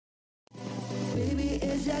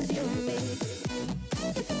just you and me.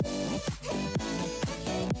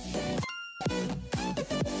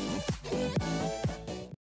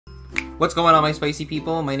 What's going on, my spicy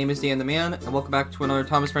people? My name is Dan the Man, and welcome back to another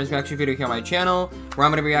Thomas Friends reaction video here on my channel, where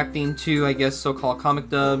I'm going to be reacting to, I guess, so-called comic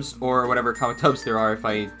dubs, or whatever comic dubs there are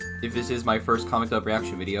if this is my first comic dub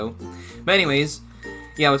reaction video. But anyways,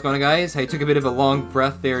 yeah, what's going on, guys? I took a bit of a long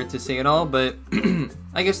breath there to say it all, but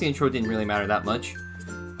I guess the intro didn't really matter that much.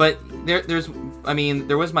 But there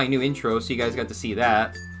was my new intro, so you guys got to see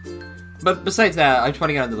that. But besides that, I just want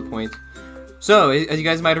to get on to the point. So, as you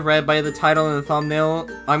guys might have read by the title and the thumbnail,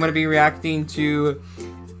 I'm going to be reacting to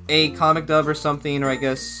a comic dub or something, or I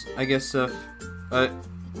guess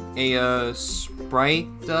a sprite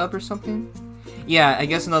dub or something? Yeah, I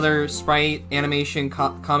guess another sprite animation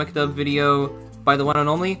comic dub video by the one and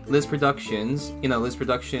only Liz Productions. You know, Liz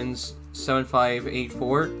Productions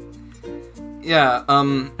 7584. Yeah,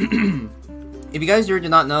 if you guys did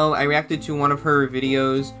not know, I reacted to one of her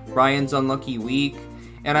videos, Ryan's Unlucky Week.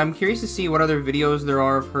 And I'm curious to see what other videos there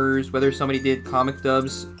are of hers, whether somebody did comic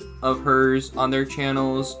dubs of hers on their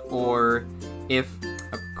channels, or if...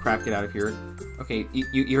 Oh, crap, get out of here. Okay,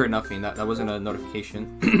 you heard nothing. That wasn't a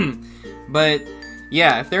notification. But,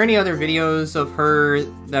 yeah, if there are any other videos of her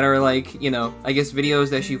that are like, you know, I guess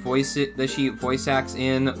videos that she voice acts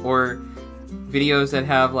in, or videos that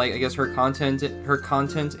have, like, I guess her content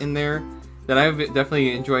in there, then I would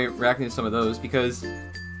definitely enjoy reacting to some of those, because...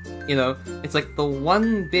 You know, it's like the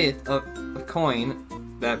one bit of coin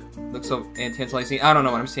that looks so tantalizing. I don't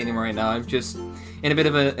know what I'm saying anymore right now. I'm just in a bit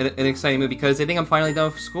of an exciting mood because I think I'm finally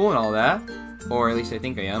done with school and all that, or at least I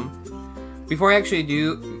think I am. Before I actually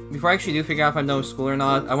do figure out if I'm done with school or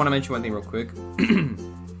not, I want to mention one thing real quick.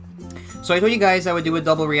 So I told you guys I would do a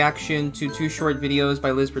double reaction to 2 short videos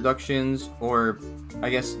by Liz Productions, or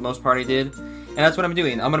I guess most part I did. And that's what I'm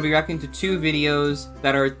doing. I'm going to be reacting to 2 videos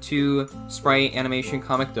that are 2 sprite animation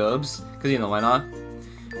comic dubs, because, you know, why not?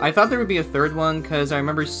 I thought there would be a third one, because I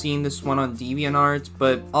remember seeing this one on DeviantArt,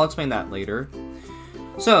 but I'll explain that later.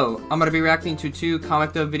 So, I'm going to be reacting to 2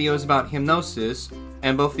 comic dub videos about Hypnosis,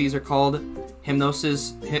 and both of these are called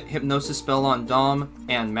Hypnosis Spell on Dom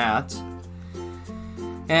and Matt.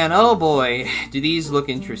 And oh boy, do these look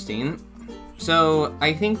interesting. So,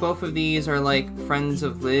 I think both of these are like friends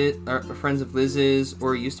of Liz's,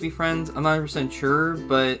 or used to be friends. I'm not 100% sure,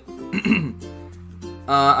 but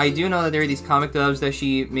I do know that there are these comic dubs that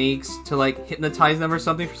she makes to like hypnotize them or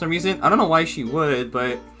something for some reason. I don't know why she would,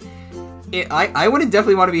 but I wouldn't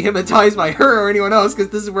definitely want to be hypnotized by her or anyone else,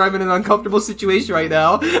 because this is where I'm in an uncomfortable situation right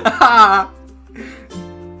now.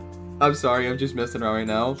 I'm sorry, I'm just messing around right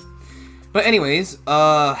now. But anyways,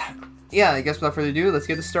 yeah, I guess without further ado, let's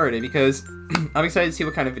get this started, because I'm excited to see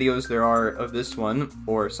what kind of videos there are of this one,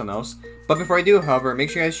 or something else. But before I do, however, make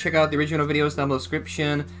sure you guys check out the original videos down below the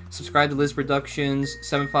description, subscribe to Liz Productions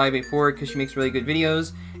 7584, because she makes really good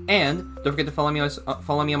videos, and don't forget to follow me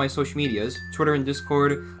on my social medias, Twitter and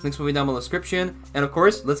Discord, links will be down below the description, and of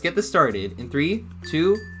course, let's get this started. In 3,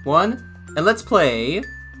 2, 1, and let's play!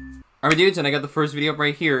 Alright dudes, and I got the first video up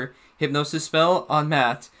right here, Hypnosis Spell on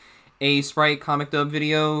Matt. A sprite comic dub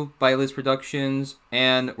video by Liz Productions,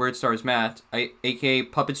 and where it stars Matt, aka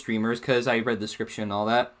Puppet Streamers, because I read the description and all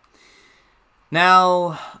that.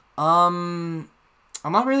 Now, I'm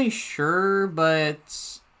not really sure,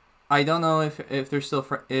 but I don't know if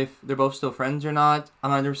they're both still friends or not. I'm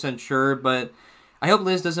not 100% sure, but I hope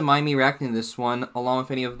Liz doesn't mind me reacting to this one, along with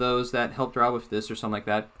any of those that helped her out with this or something like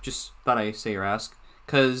that. Just thought I'd say or ask,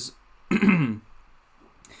 because I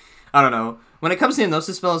don't know. When it comes to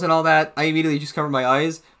hypnosis spells and all that, I immediately just cover my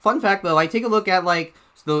eyes. Fun fact though, I take a look at like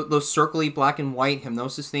those circly black and white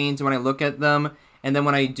hypnosis things, and when I look at them, and then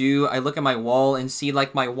when I do, I look at my wall and see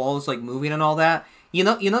like my wall is like moving and all that. You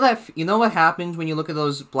know what happens when you look at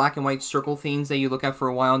those black and white circle things that you look at for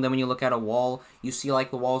a while, and then when you look at a wall, you see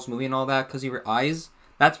like the walls moving and all that because of your eyes?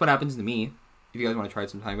 That's what happens to me. If you guys want to try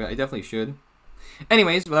it sometime, but I definitely should.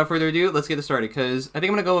 Anyways, without further ado, let's get this started, because I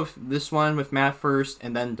think I'm going to go with this one with Matt first,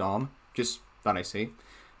 and then Dom. Just thought I'd say.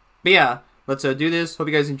 But yeah, let's do this. Hope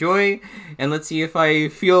you guys enjoy, and let's see if I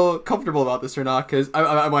feel comfortable about this or not, because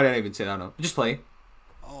I might not even say, I don't know. Just play.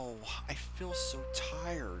 Oh, I feel so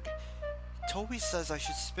tired. Toby says I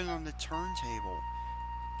should spin on the turntable,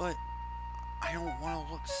 but I don't want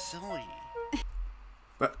to look silly.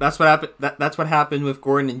 But that's what happened. That's what happened with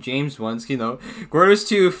Gordon and James once. You know, Gordon was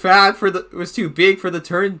too fat was too big for the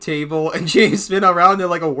turntable, and James spin around it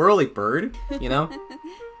like a whirly bird. You know.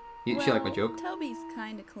 She like my joke? Toby's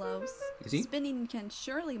kinda close. Is he? Spinning can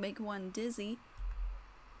surely make one dizzy.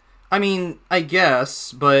 I mean, I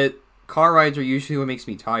guess, but car rides are usually what makes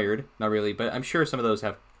me tired. Not really, but I'm sure some of those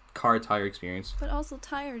have car tire experience. but also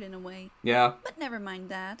tired in a way. Yeah. But never mind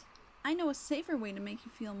that. I know a safer way to make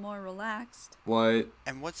you feel more relaxed. What?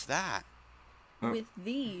 And what's that? With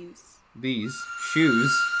these. These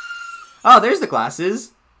shoes. Oh, there's the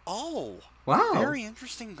glasses. Oh. Wow. Very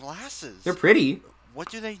interesting glasses. They're pretty. What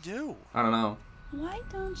do they do? I don't know. Why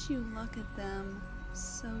don't you look at them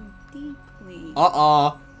so deeply?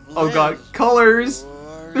 Uh-oh. Oh god, Liz, colors!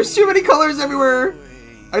 what There's are too many you colors everywhere!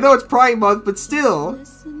 doing? I know it's Pride Month, but still!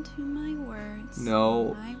 Listen to my words.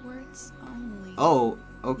 No. My words only. Oh,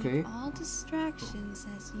 okay. Leave all distractions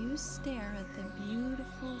as you stare at the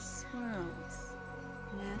beautiful swirls.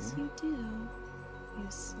 And as you do, you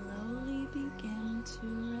slowly begin to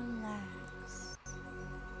relax.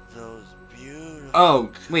 Those beautiful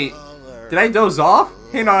Oh, wait. colors. Did I doze off?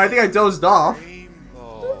 Hey, no, I think I dozed off.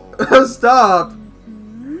 Rainbow. Stop!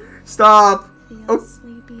 Hmm? Stop! Feel Oh.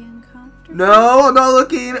 sleepy and comfortable? No, I'm not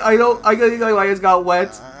looking! I think my eyes got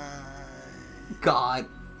wet. God.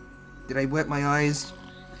 Did I wet my eyes?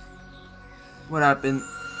 What happened?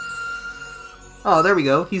 Oh, there we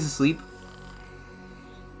go. He's asleep.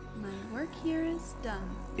 My work here is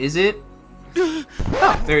done. Is it?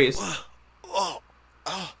 Oh, there he is. Oh.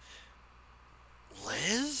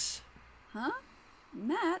 Liz? Huh?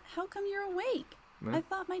 Matt, how come you're awake? What? I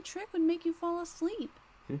thought my trick would make you fall asleep.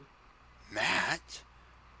 Matt?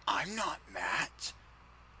 I'm not Matt.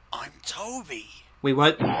 I'm Toby. Wait,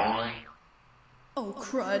 what? Oh,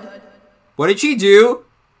 crud. What did she do?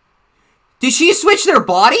 Did she switch their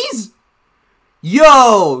bodies?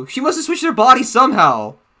 Yo! She must have switched their bodies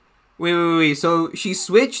somehow. Wait. So she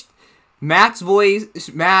switched Matt's voice,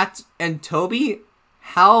 Matt and Toby?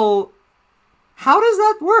 How does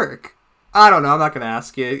that work? I don't know. I'm not going to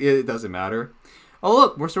ask it. It doesn't matter. Oh,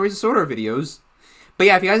 look. More Stories of Sordor videos. But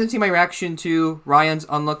yeah, if you guys haven't seen my reaction to Ryan's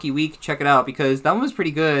Unlucky Week, check it out. Because that one was pretty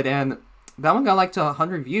good. And that one got like to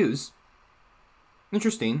 100 views.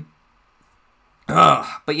 Interesting.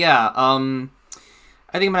 But yeah, I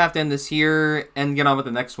think I'm gonna have to end this here and get on with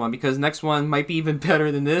the next one, because next one might be even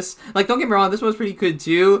better than this. Like, don't get me wrong, this one's pretty good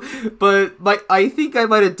too, but I think I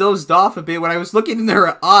might have dozed off a bit when I was looking in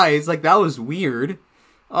their eyes. Like, that was weird.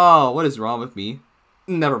 Oh, what is wrong with me?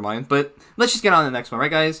 Never mind, but let's just get on to the next one,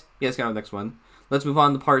 right guys? Yeah, let's get on to the next one. Let's move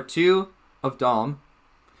on to part 2 of Dom.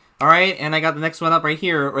 Alright, and I got the next one up right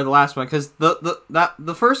here, or the last one, because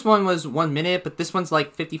the first one was 1 minute, but this one's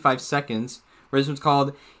like 55 seconds. Where this one's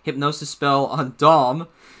called Hypnosis Spell on Dom.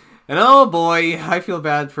 And oh boy, I feel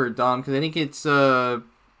bad for Dom, because I think it's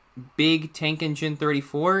Big Tank Engine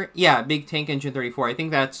 34. Yeah, Big Tank Engine 34. I think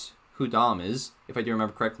that's who Dom is, if I do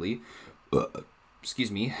remember correctly. Excuse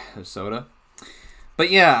me, soda.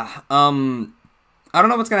 But yeah, I don't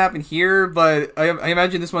know what's going to happen here, but I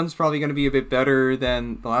imagine this one's probably going to be a bit better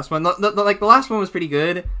than the last one. Like, the last one was pretty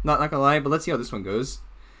good, not going to lie, but let's see how this one goes.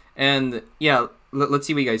 And yeah, let's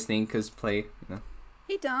see what you guys think, because play, you know.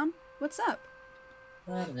 Hey, Dom. What's up?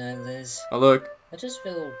 I don't know, Liz. Oh, look. I just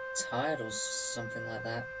feel tired or something like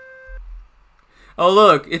that. Oh,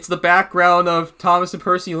 look. It's the background of Thomas and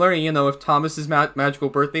Percy learning, you know, of Thomas's magical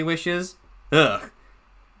birthday wishes. Ugh.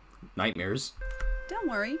 Nightmares. Don't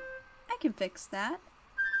worry. I can fix that.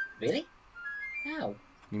 Really? How?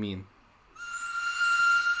 You mean?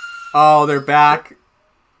 Oh, they're back.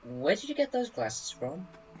 Where did you get those glasses from?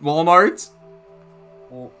 Walmart?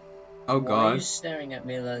 Well, Oh, why are you God. staring at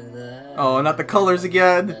me like that? Oh, not the colors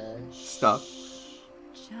again. Stop.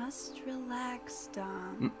 Just relax,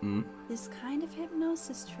 Dom. This kind of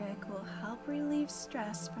hypnosis trick will help relieve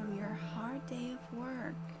stress from your hard day of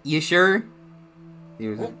work. You sure? He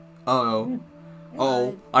was. Oh, no. Oh,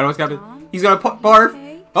 What, I know what's gonna happen. Dom? He's gonna barf.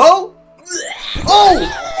 Okay? Oh!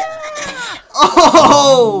 Oh!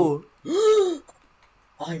 Oh!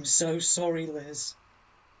 I'm so sorry, Liz.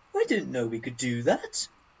 I didn't know we could do that.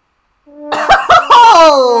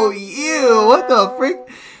 Oh, ew, what the frick?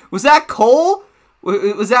 Was that coal?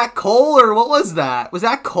 Was that coal, or what was that? Was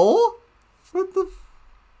that coal? What the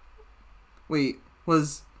wait,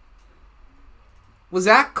 was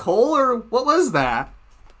that coal, or what was that?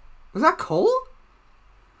 Was that coal?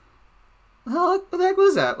 What the heck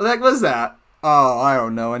was that? What the heck was that? Oh, I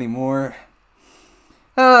don't know anymore.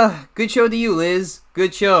 Good show to you, Liz.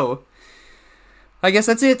 Good show. I guess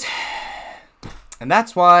that's it. And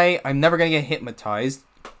that's why I'm never gonna get hypnotized.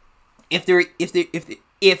 If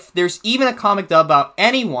there's even a comic dub about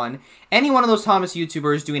any one of those Thomas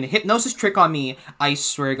YouTubers doing a hypnosis trick on me, I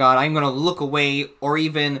swear to God, I'm gonna look away or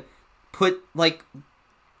even put like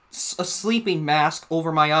a sleeping mask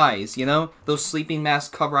over my eyes. You know, those sleeping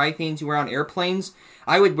mask cover eye things you wear on airplanes.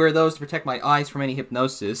 I would wear those to protect my eyes from any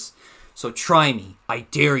hypnosis. So try me, I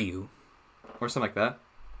dare you, or something like that.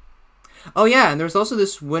 Oh yeah, and there's also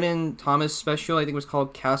this Wooden Thomas special, I think it was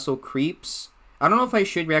called Castle Creeps. I don't know if I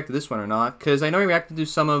should react to this one or not, because I know I reacted to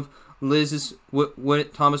some of Liz's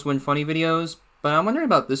Thomas Win Funny videos, but I'm wondering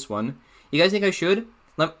about this one. You guys think I should?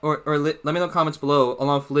 Let me know in the comments below,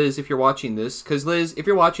 along with Liz, if you're watching this. Because Liz, if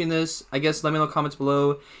you're watching this, I guess let me know in the comments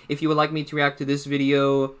below if you would like me to react to this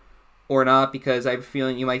video or not, because I have a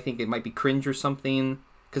feeling you might think it might be cringe or something.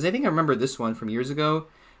 Because I think I remember this one from years ago.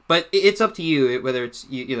 But it's up to you whether it's,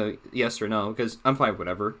 you know, yes or no, because I'm fine with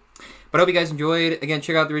whatever. But I hope you guys enjoyed. Again,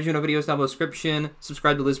 check out the original videos down below in the description.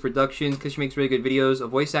 Subscribe to Liz Productions, because she makes really good videos of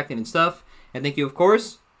voice acting and stuff. And thank you, of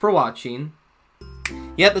course, for watching.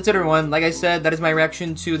 Yep, that's it, everyone. Like I said, that is my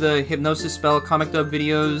reaction to the Hypnosis spell comic dub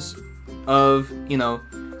videos of, you know,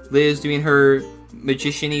 Liz doing her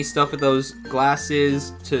magician-y stuff with those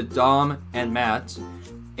glasses to Dom and Matt.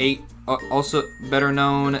 Also better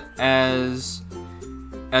known as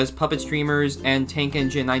Puppet Streamers and Tank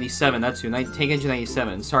Engine 97. That's who. Tank Engine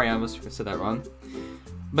 97. Sorry, I almost said that wrong.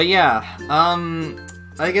 But yeah,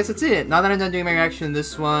 I guess that's it. Now that I'm done doing my reaction to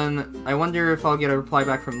this one, I wonder if I'll get a reply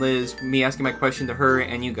back from Liz, me asking my question to her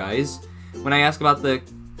and you guys. When I ask about the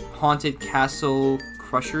Haunted Castle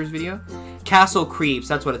Crushers video? Castle Creeps,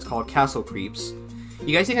 that's what it's called, Castle Creeps.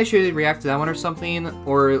 You guys think I should react to that one or something?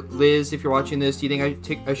 Or Liz, if you're watching this, do you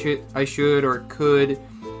think I should or could,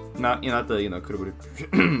 not, you know, not the, you know, could, would,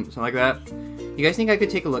 something like that. You guys think I could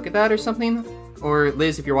take a look at that or something? Or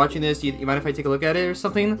Liz, if you're watching this, you mind if I take a look at it or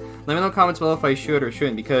something? Let me know in the comments below if I should or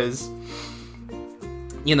shouldn't, because,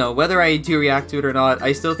 you know, whether I do react to it or not,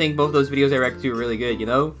 I still think both those videos I react to are really good, you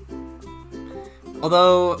know?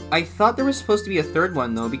 Although, I thought there was supposed to be a third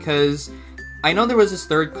one, though, because I know there was this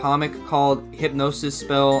third comic called Hypnosis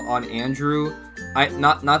Spell on Andrew.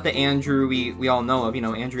 Not the Andrew we all know of, you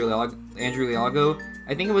know, Andrew Liago.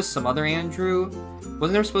 I think it was some other Andrew.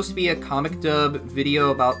 Wasn't there supposed to be a comic dub video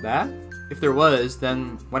about that? If there was,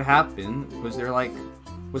 then what happened? Was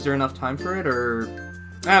there enough time for it, or...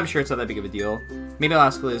 I'm sure it's not that big of a deal. Maybe I'll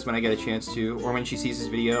ask Liz when I get a chance to, or when she sees this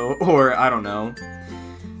video, or I don't know.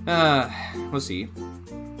 We'll see.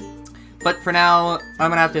 But for now,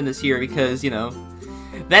 I'm gonna have to end this here because, you know,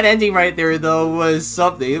 that ending right there, though, was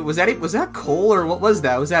something. Was that coal, or what was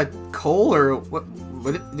that? Was that coal, or what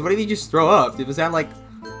did he just throw up? Was that, like,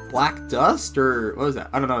 black dust, or what was that?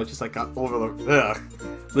 I don't know, it just, like, got over the... Ugh.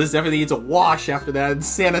 Liz definitely needs a wash after that, and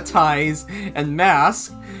sanitize, and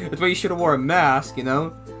mask. That's why you should have wore a mask, you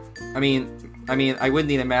know? I mean, I would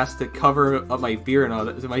need a mask to cover up my beard and all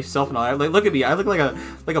that, myself and all that. Like, look at me, I look like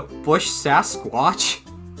a bush Sasquatch.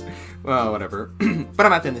 Well, whatever. But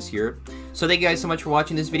I'm at the end this here. So thank you guys so much for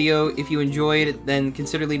watching this video. If you enjoyed, then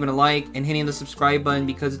consider leaving a like and hitting the subscribe button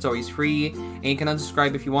because it's always free. And you can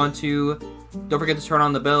unsubscribe if you want to. Don't forget to turn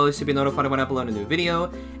on the bell so you'll be notified when I upload a new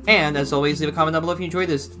video. And as always, leave a comment down below if you enjoyed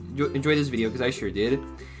this video, because I sure did.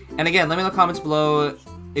 And again, let me know in the comments below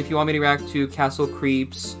if you want me to react to Castle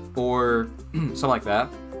Creeps or something like that.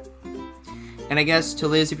 And I guess to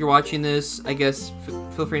Liz, if you're watching this, I guess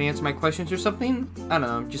feel free to answer my questions or something. I don't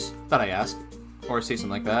know, just thought I'd ask or say something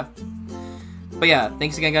like that. But yeah,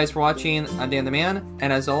 thanks again guys for watching. I'm Dan the Man,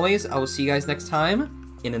 and as always, I will see you guys next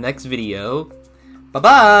time in the next video.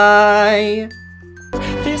 Bye-bye!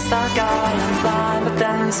 This guy, I'm blind, but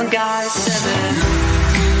then some guys 7.